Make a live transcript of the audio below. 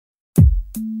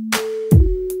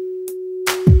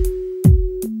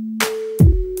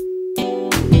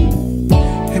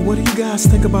What do you guys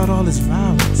think about all this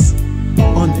violence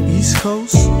on the East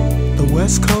Coast, the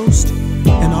West Coast,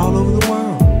 and all over the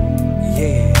world?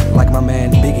 Yeah, like my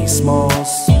man Biggie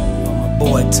Smalls, my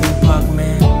boy Tupac,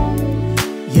 man.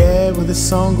 Yeah, well, this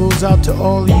song goes out to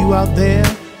all of you out there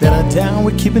that are down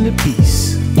with keeping the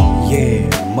peace. Yeah,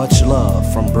 much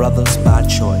love from Brothaz By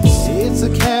Choice. It's a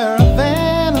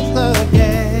caravan of love, yeah.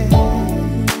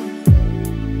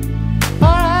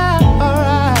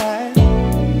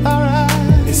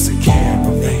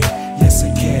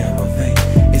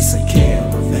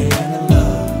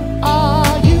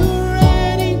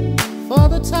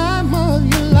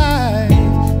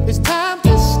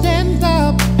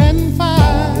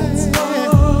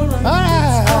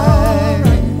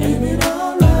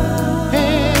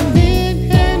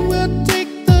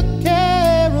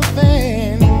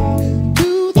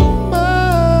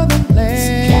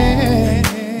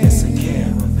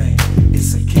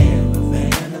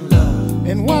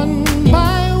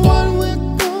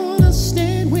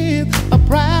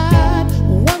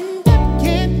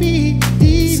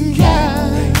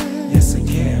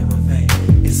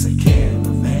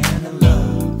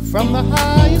 From the